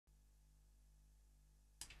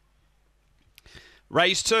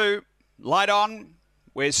Race 2, light on,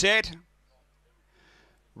 we're set.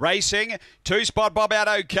 Racing, 2-spot Bob out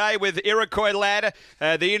okay with Iroquois Lad.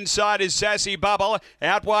 The inside is Sassy Bubble.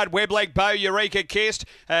 Out wide Webleg Bow, Eureka Kissed.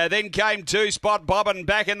 Then came 2-spot Bob and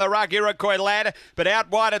back in the ruck Iroquois Lad. But out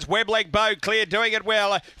wide it's Webleg Bow clear, doing it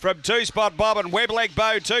well from 2-spot Bob and Webleg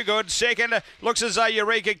Bow too good. Second looks as though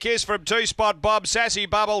Eureka Kiss from 2-spot Bob. Sassy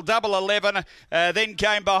Bubble double 11. Then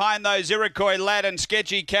came behind those Iroquois Lad and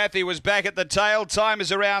Sketchy Kathy was back at the tail. Time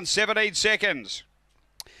is around 17 seconds.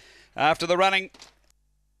 After the running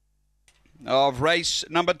of race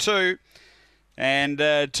number 2 and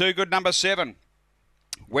Too Good number 7.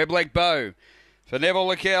 Webleg Bow for Neville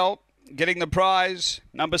Leckel getting the prize,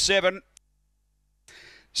 number 7.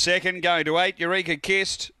 Second going to 8, Eureka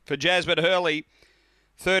Kissed for Jasmine Hurley.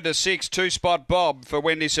 Third to 6, 2-spot Bob for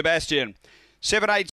Wendy Sebastian. 7-8